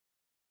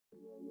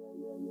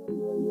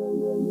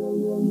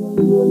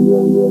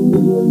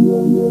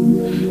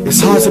It's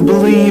hard to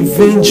believe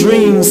in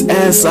dreams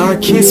as our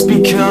kids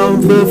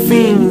become the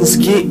fiends,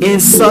 getting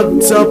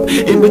sucked up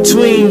in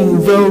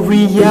between the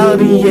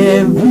reality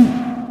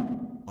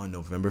and... On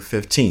November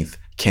 15th,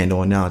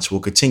 Candle and Notch will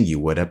continue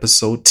with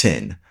episode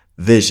 10,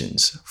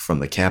 Visions from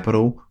the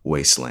Capital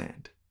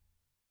Wasteland.